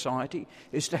healthy society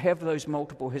is to have those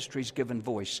multiple histories given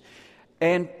voice.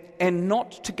 And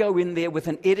not to go in there with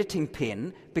an editing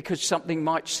pen because something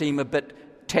might seem a bit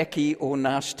tacky or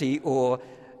nasty, or,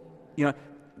 you know,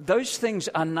 those things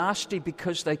are nasty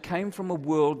because they came from a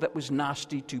world that was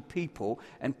nasty to people,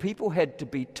 and people had to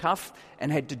be tough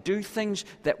and had to do things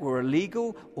that were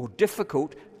illegal or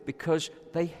difficult because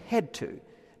they had to.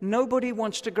 Nobody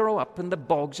wants to grow up in the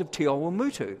bogs of Te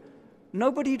Awamutu.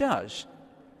 Nobody does.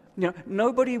 You know,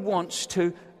 nobody wants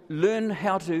to learn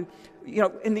how to, you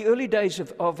know, in the early days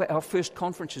of our first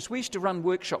conferences, we used to run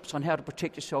workshops on how to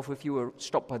protect yourself if you were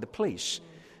stopped by the police.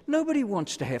 Nobody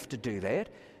wants to have to do that.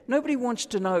 Nobody wants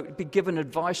to be given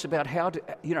advice about how to,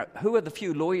 you know, who are the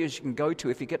few lawyers you can go to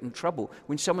if you get in trouble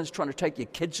when someone's trying to take your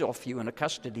kids off you in a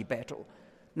custody battle.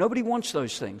 Nobody wants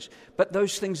those things, but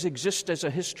those things exist as a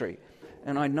history.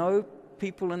 And I know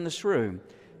people in this room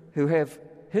who have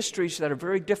histories that are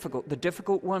very difficult. The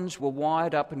difficult ones were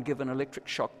wired up and given electric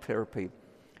shock therapy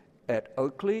at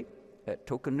Oakley, at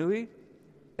Tokanui,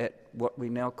 at what we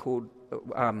now call,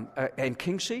 and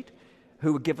Kingseat,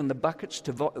 who were given the buckets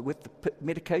with the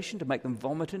medication to make them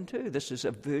vomit into. This is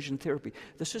aversion therapy.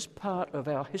 This is part of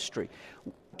our history.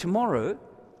 Tomorrow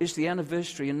is the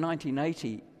anniversary in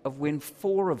 1980 of when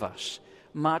 4 of us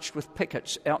marched with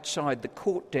pickets outside the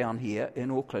court down here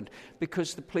in Auckland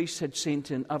because the police had sent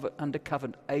in other undercover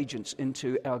agents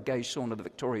into our gay sauna, the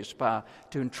Victoria Spa,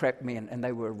 to entrap men, and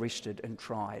they were arrested and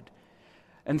tried.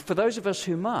 And for those of us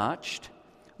who marched,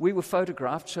 we were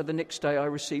photographed, so the next day I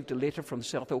received a letter from the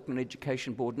South Auckland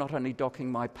Education Board, not only docking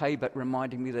my pay, but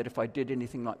reminding me that if I did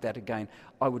anything like that again,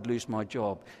 I would lose my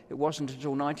job. It wasn't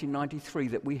until 1993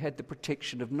 that we had the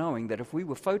protection of knowing that if we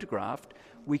were photographed,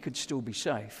 we could still be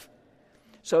safe.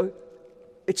 So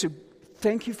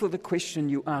thank you for the question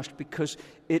you asked, because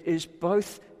it is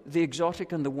both the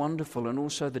exotic and the wonderful and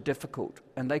also the difficult,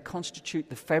 and they constitute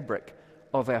the fabric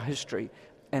of our history.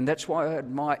 And that's why I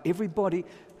admire everybody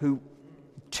who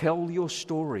tell your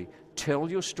story.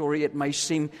 Tell your story. It may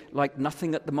seem like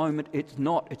nothing at the moment. It's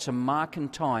not. It's a mark in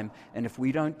time. And if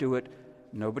we don't do it,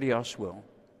 nobody else will.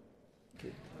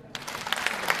 Okay.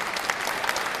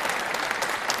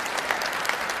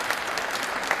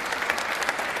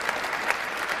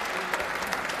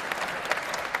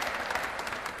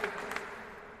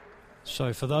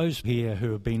 So for those here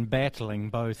who have been battling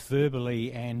both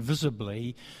verbally and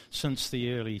visibly since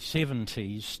the early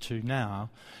 70s to now,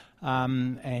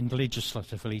 and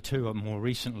legislatively too, more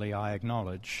recently, I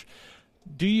acknowledge,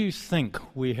 do you think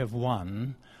we have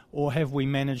won, or have we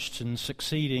managed in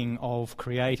succeeding of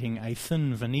creating a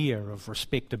thin veneer of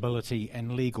respectability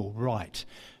and legal right?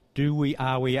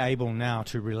 Are we able now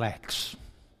to relax?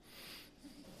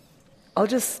 I'll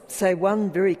just say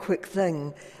one very quick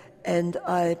thing, and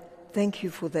I thank you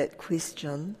for that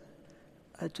question.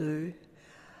 I do.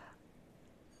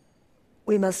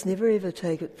 We must never ever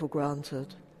take it for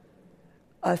granted.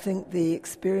 I think the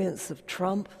experience of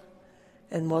Trump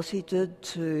and what he did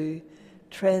to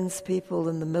trans people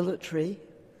in the military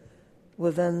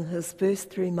within his first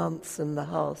 3 months in the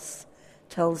House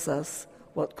tells us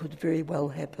what could very well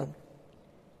happen.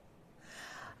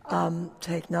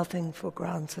 Take nothing for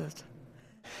granted.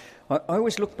 I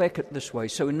always look back at it this way.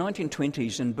 So in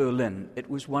 1920s in Berlin, it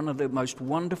was one of the most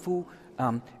wonderful,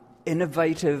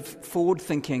 innovative,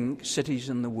 forward-thinking cities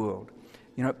in the world.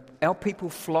 You know, Our people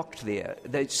flocked there.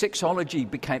 The sexology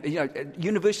became,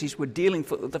 universities were dealing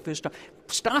for the first time,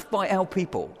 staffed by our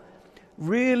people,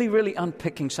 really, really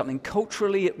unpicking something.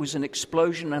 Culturally, it was an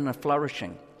explosion and a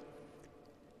flourishing.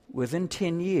 Within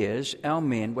 10 years, our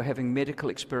men were having medical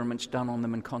experiments done on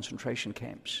them in concentration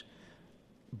camps.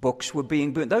 Books were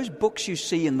being burned. Those books you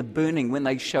see in the burning, when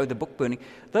they show the book burning,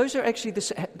 those are actually,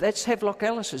 that's Havelock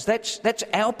Ellis's. That's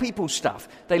our people's stuff.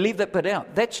 They leave that bit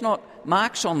out. That's not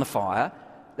Marx on the fire.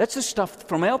 That's the stuff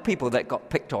from our people that got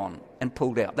picked on and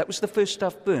pulled out. That was the first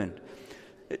stuff burned.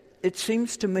 It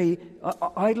seems to me,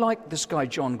 I like this guy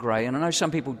John Gray, and I know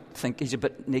some people think he's a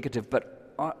bit negative,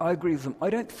 but I agree with him. I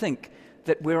don't think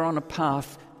that we're on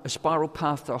a spiral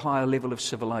path to a higher level of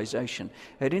civilization.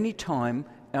 At any time,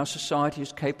 our society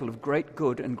is capable of great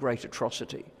good and great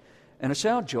atrocity. And it's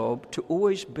our job to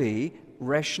always be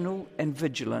rational and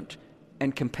vigilant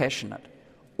and compassionate.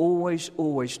 Always,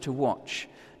 always to watch.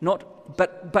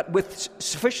 But with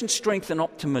sufficient strength and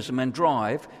optimism and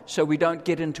drive so we don't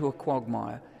get into a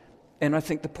quagmire. And I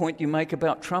think the point you make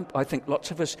about Trump, I think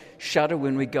lots of us shudder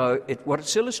when we go, what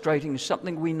it's illustrating is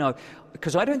something we know.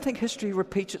 Because I don't think history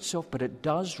repeats itself, but it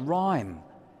does rhyme.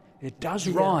 It does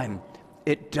rhyme.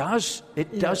 It does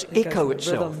echo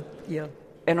itself. Yeah.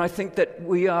 And I think that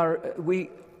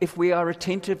if we are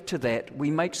attentive to that,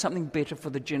 we make something better for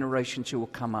the generations who will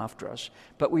come after us.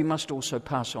 But we must also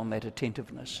pass on that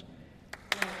attentiveness.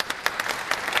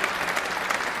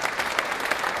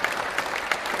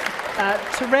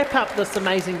 To wrap up this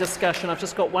amazing discussion, I've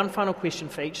just got one final question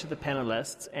for each of the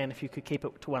panellists, and if you could keep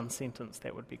it to one sentence,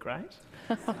 that would be great.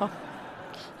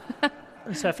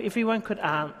 So if everyone could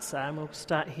answer, and we'll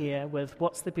start here with,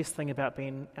 what's the best thing about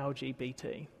being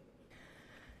LGBT?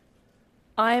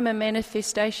 I am a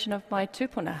manifestation of my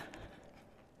tupuna.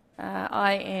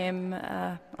 I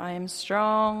am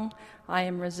strong, I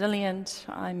am resilient,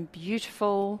 I'm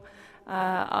beautiful,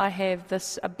 I have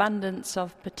this abundance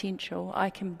of potential. I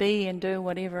can be and do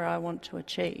whatever I want to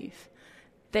achieve.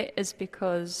 That is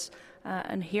because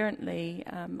inherently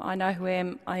I know who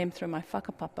I am through my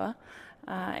whakapapa,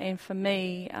 and for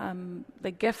me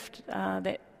the gift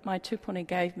that my tupuna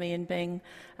gave me in being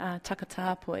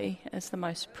takatāpui is the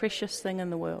most precious thing in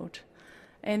the world.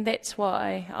 And that's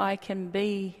why I can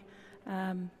be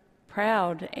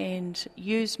proud and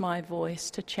use my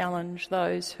voice to challenge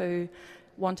those who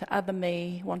want to other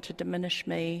me, want to diminish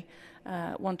me,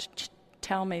 want to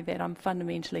tell me that I'm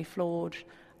fundamentally flawed.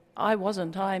 I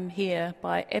wasn't. I'm here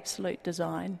by absolute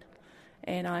design.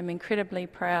 And I'm incredibly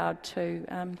proud to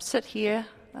sit here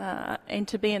and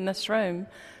to be in this room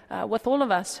with all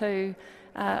of us who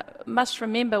must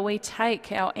remember we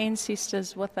take our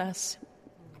ancestors with us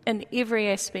in every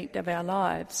aspect of our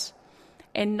lives.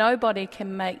 And nobody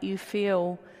can make you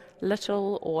feel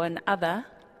little or an other.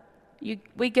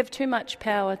 We give too much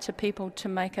power to people to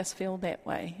make us feel that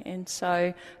way. And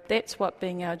so that's what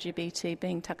being LGBT,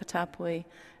 being takatāpui,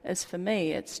 is for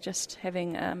me. It's just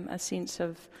having a sense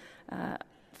of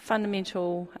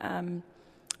fundamental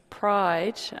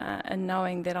pride in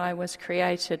knowing that I was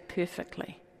created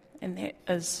perfectly, and that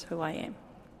is who I am.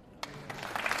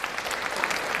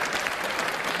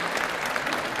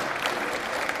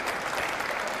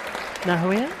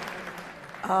 Nahuia?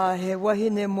 He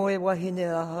wahine moe wahine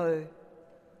ahau.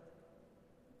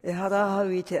 E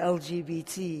harahau I te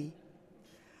LGBT.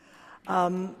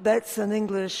 That's an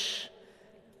English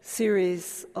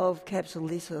series of capital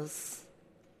letters,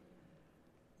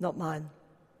 not mine.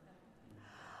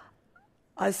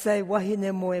 I say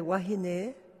wahine moe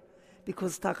wahine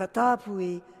because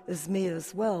takatāpui is me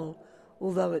as well,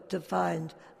 although it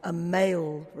defined a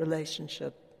male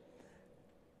relationship,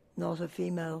 not a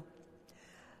female.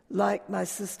 Like my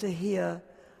sister here,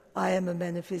 I am a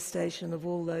manifestation of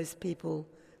all those people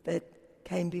that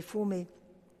came before me.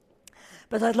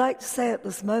 But I'd like to say at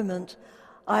this moment,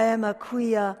 I am a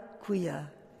queer.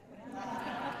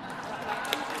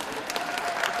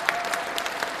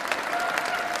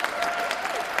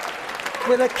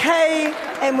 With a K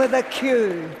and with a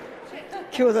Q.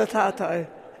 Kia ora tātou.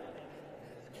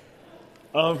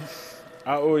 I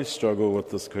always struggle with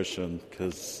this question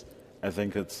because I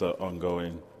think it's an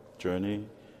ongoing journey.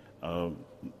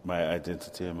 My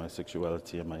identity and my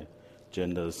sexuality and my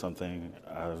gender is something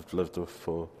I've lived with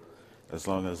for as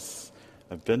long as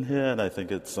I've been here, and I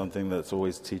think it's something that's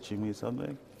always teaching me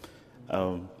something.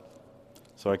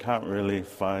 So I can't really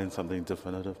find something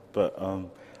definitive, but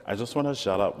I just want to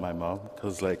shout out my mom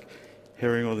because,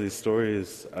 hearing all these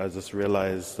stories, I just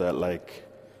realized that,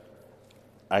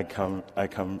 I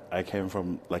came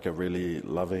from a really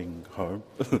loving home,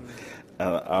 and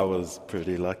I was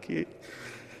pretty lucky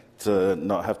to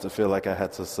not have to feel like I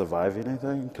had to survive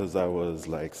anything, because I was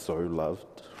like so loved.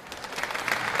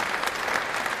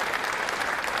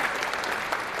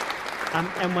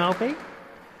 And Welby?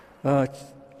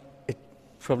 It's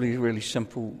probably a really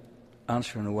simple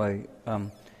answer in a way.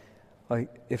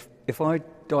 If I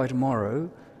die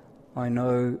tomorrow, I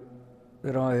know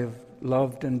that I have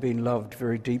loved and been loved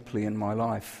very deeply in my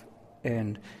life,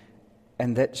 and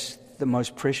that's the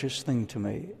most precious thing to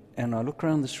me. And I look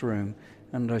around this room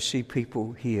and I see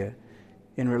people here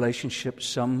in relationships,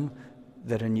 some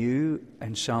that are new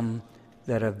and some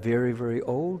that are very, very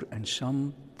old and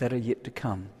some that are yet to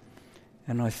come.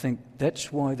 And I think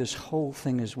that's why this whole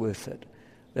thing is worth it.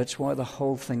 That's why the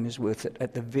whole thing is worth it.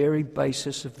 At the very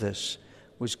basis of this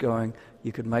was going,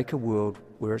 you could make a world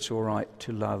where it's all right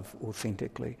to love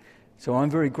authentically. So I'm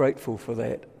very grateful for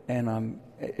that, and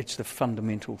it's the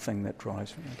fundamental thing that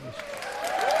drives me, I guess.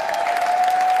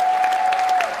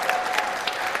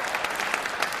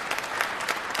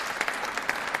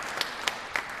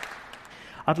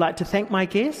 I'd like to thank my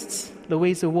guests,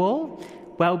 Louisa Wall,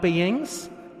 Welby Ings,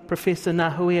 Professor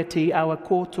Ngahuia Awa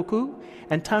Kōtuku,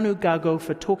 and Tanu Gago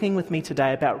for talking with me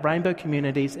today about rainbow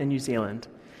communities in New Zealand.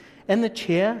 In the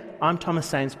chair, I'm Thomas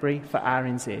Sainsbury for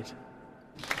RNZ.